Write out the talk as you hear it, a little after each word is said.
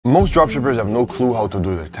Most dropshippers have no clue how to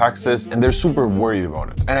do their taxes and they're super worried about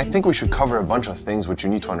it. And I think we should cover a bunch of things which you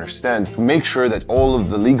need to understand to make sure that all of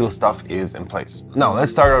the legal stuff is in place. Now,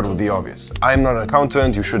 let's start out with the obvious. I'm not an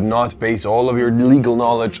accountant. You should not base all of your legal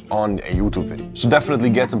knowledge on a YouTube video. So definitely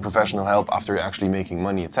get some professional help after actually making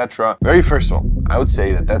money, etc. Very first of all, I would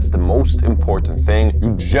say that that's the most important thing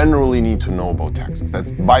you generally need to know about taxes.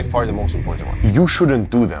 That's by far the most important one. You shouldn't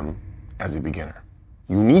do them as a beginner.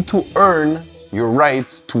 You need to earn your right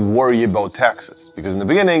to worry about taxes, because in the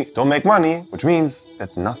beginning, don't make money, which means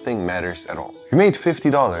that nothing matters at all. If you made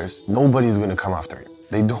 $50, nobody's gonna come after you.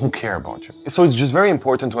 They don't care about you. So it's just very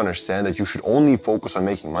important to understand that you should only focus on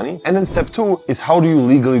making money. And then step two is how do you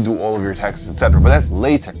legally do all of your taxes, etc. But that's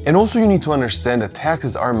later. And also you need to understand that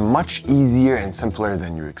taxes are much easier and simpler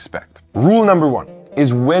than you expect. Rule number one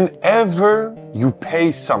is whenever you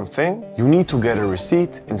pay something, you need to get a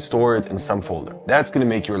receipt and store it in some folder. That's gonna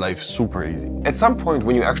make your life super easy. At some point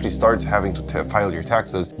when you actually start having to file your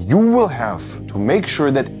taxes, you will have to make sure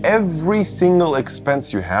that every single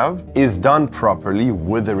expense you have is done properly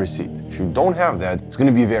with a receipt. If you don't have that, it's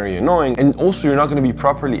gonna be very annoying. And also you're not gonna be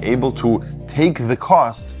properly able to take the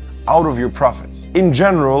cost out of your profits. In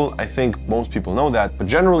general, I think most people know that, but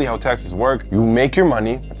generally how taxes work, you make your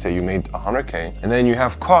money, let's say you made 100K, and then you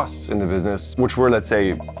have costs in the business, which were, let's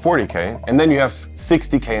say, 40K, and then you have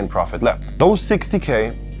 60K in profit left. Those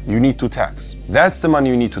 60K, you need to tax. That's the money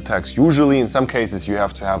you need to tax. Usually, in some cases, you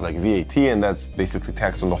have to have like VAT, and that's basically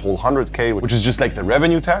taxed on the whole 100K, which is just like the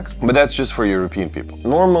revenue tax, but that's just for European people.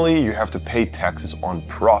 Normally, you have to pay taxes on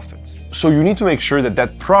profits. So you need to make sure that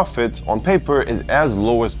that profit on paper is as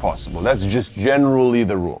low as possible. That's just generally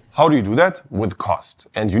the rule. How do you do that? With cost.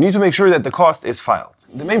 And you need to make sure that the cost is filed.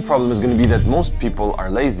 The main problem is going to be that most people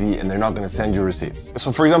are lazy and they're not going to send you receipts.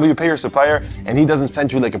 So for example, you pay your supplier and he doesn't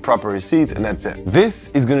send you like a proper receipt and that's it. This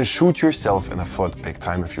is going to shoot yourself in the foot big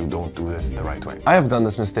time if you don't do this the right way. I have done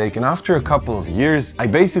this mistake, and after a couple of years, I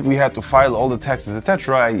basically had to file all the taxes,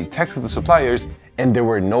 etc. I texted the suppliers and there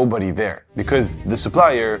were nobody there because the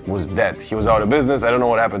supplier was dead. He was out of business. I don't know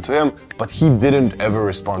what happened to him, but he didn't ever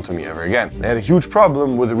respond to me ever again. I had a huge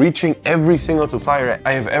problem with reaching every single supplier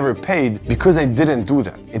I have ever paid because I didn't do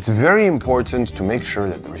that. It's very important to make sure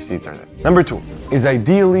that the receipts are there. Number two is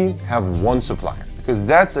ideally have one supplier, because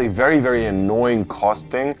that's a very, very annoying cost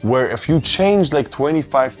thing where if you change like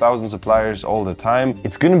 25,000 suppliers all the time,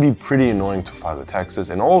 it's going to be pretty annoying to file the taxes.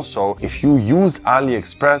 And also, if you use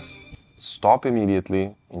AliExpress, stop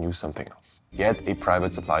immediately and use something else. Get a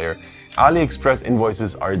private supplier. AliExpress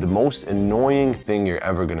invoices are the most annoying thing you're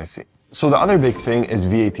ever gonna see. So the other big thing is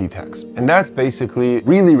VAT tax. And that's basically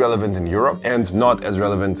really relevant in Europe and not as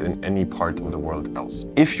relevant in any part of the world else.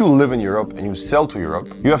 If you live in Europe and you sell to Europe,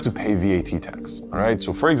 you have to pay VAT tax, all right?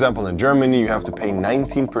 So for example, in Germany, you have to pay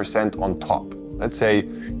 19% on top. Let's say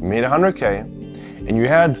you made 100K and you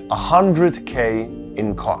had 100K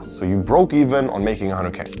in costs. So you broke even on making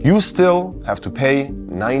 100K. You still have to pay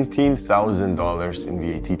 $19,000 in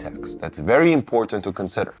VAT tax. That's very important to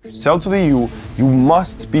consider. If you sell to the EU, you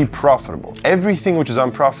must be profitable. Everything which is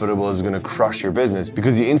unprofitable is going to crush your business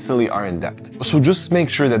because you instantly are in debt. So just make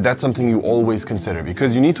sure that that's something you always consider,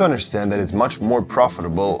 because you need to understand that it's much more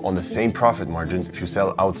profitable on the same profit margins if you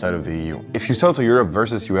sell outside of the EU. If you sell to Europe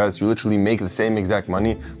versus US, you literally make the same exact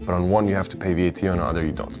money, but on one you have to pay VAT, on the other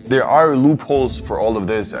you don't. There are loopholes for all of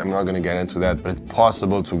this. I'm not going to get into that, but it's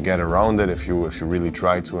possible to get around it if you really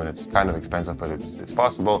try to, and it's kind of expensive, but it's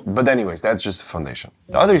possible. But anyways, that's just the foundation.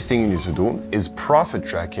 The other thing you need to do is profit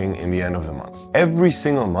tracking in the end of the month. Every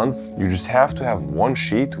single month, you just have to have one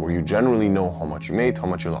sheet where you generally know how much you made, how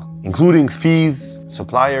much you lost, including fees,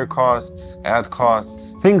 supplier costs, ad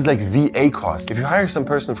costs, things like VA costs. If you hire some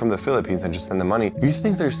person from the Philippines and just send them money, do you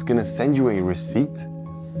think they're going to send you a receipt?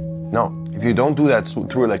 No. If you don't do that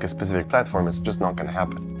through like a specific platform, it's just not going to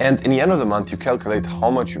happen. And in the end of the month, you calculate how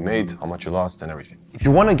much you made, how much you lost, and everything. If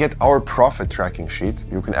you want to get our profit tracking sheet,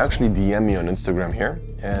 you can actually DM me on Instagram here,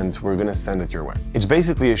 and we're going to send it your way. It's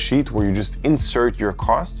basically a sheet where you just insert your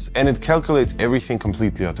costs, and it calculates everything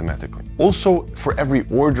completely automatically. Also, for every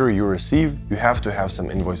order you receive, you have to have some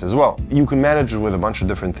invoice as well. You can manage it with a bunch of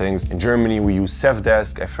different things. In Germany, we use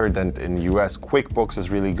Safdesk. I've heard that in the US, QuickBooks is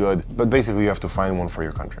really good, but basically you have to find one for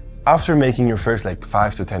your country. After making your first like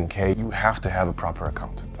 5 to 10K, you have to have a proper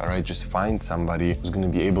accountant, all right? Just find somebody who's going to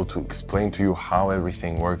be able to explain to you how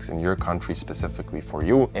everything works in your country specifically for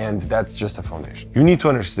you, and that's just a foundation. You need to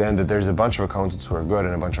understand that there's a bunch of accountants who are good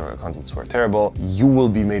and a bunch of accountants who are terrible. You will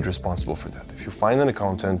be made responsible for that. If you find an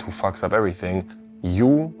accountant who fucks up everything,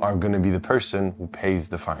 you are going to be the person who pays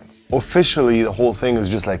the fines. Officially, the whole thing is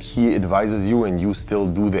just like he advises you and you still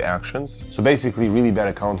do the actions. So basically, really bad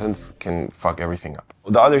accountants can fuck everything up.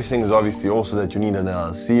 The other thing is obviously also that you need an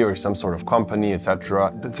LLC or some sort of company,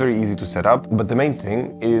 etc. That's very easy to set up, but the main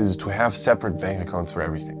thing is to have separate bank accounts for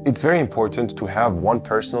everything. It's very important to have one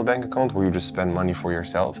personal bank account where you just spend money for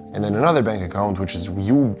yourself, and then another bank account which is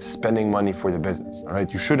you spending money for the business, all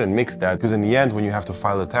right? You shouldn't mix that, because in the end, when you have to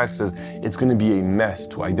file the taxes, it's going to be a mess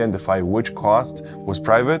to identify which cost was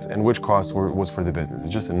private and which cost was for the business.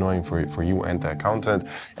 It's just annoying for you and the accountant,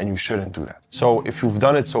 and you shouldn't do that. So if you've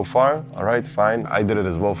done it so far, all right, fine. I did it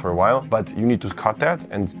as well for a while, but you need to cut that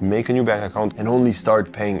and make a new bank account and only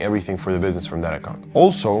start paying everything for the business from that account.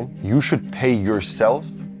 Also, you should pay yourself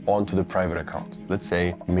onto the private account. Let's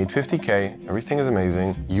say you made 50K, everything is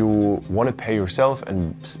amazing. You want to pay yourself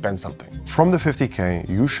and spend something. From the 50K,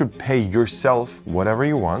 you should pay yourself whatever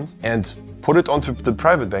you want and put it onto the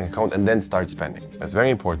private bank account and then start spending. That's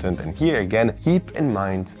very important. And here again, keep in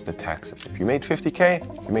mind the taxes. If you made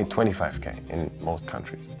 50K, you made 25K in most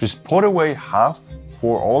countries. Just put away half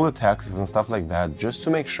for all the taxes and stuff like that, just to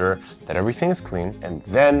make sure that everything is clean, and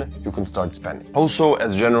then you can start spending. Also,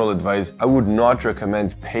 as general advice, I would not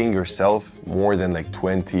recommend paying yourself more than like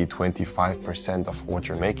 20-25% of what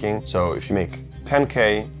you're making. So if you make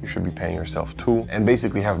 10K, you should be paying yourself 2, and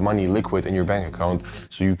basically have money liquid in your bank account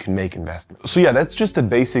so you can make investments. So yeah, that's just the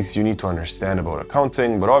basics you need to understand about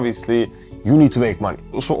accounting, but obviously you need to make money.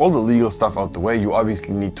 So all the legal stuff out the way, you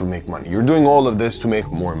obviously need to make money. You're doing all of this to make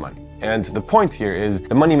more money. And the point here is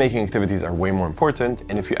the money-making activities are way more important.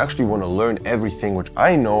 And if you actually want to learn everything which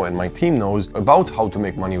I know and my team knows about how to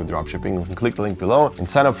make money with dropshipping, you can click the link below and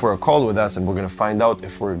sign up for a call with us, and we're going to find out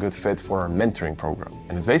if we're a good fit for our mentoring program.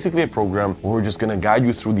 And it's basically a program where we're just going to guide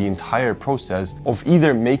you through the entire process of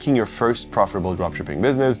either making your first profitable dropshipping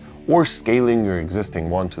business or scaling your existing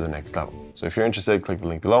one to the next level. So if you're interested, click the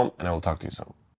link below and I will talk to you soon.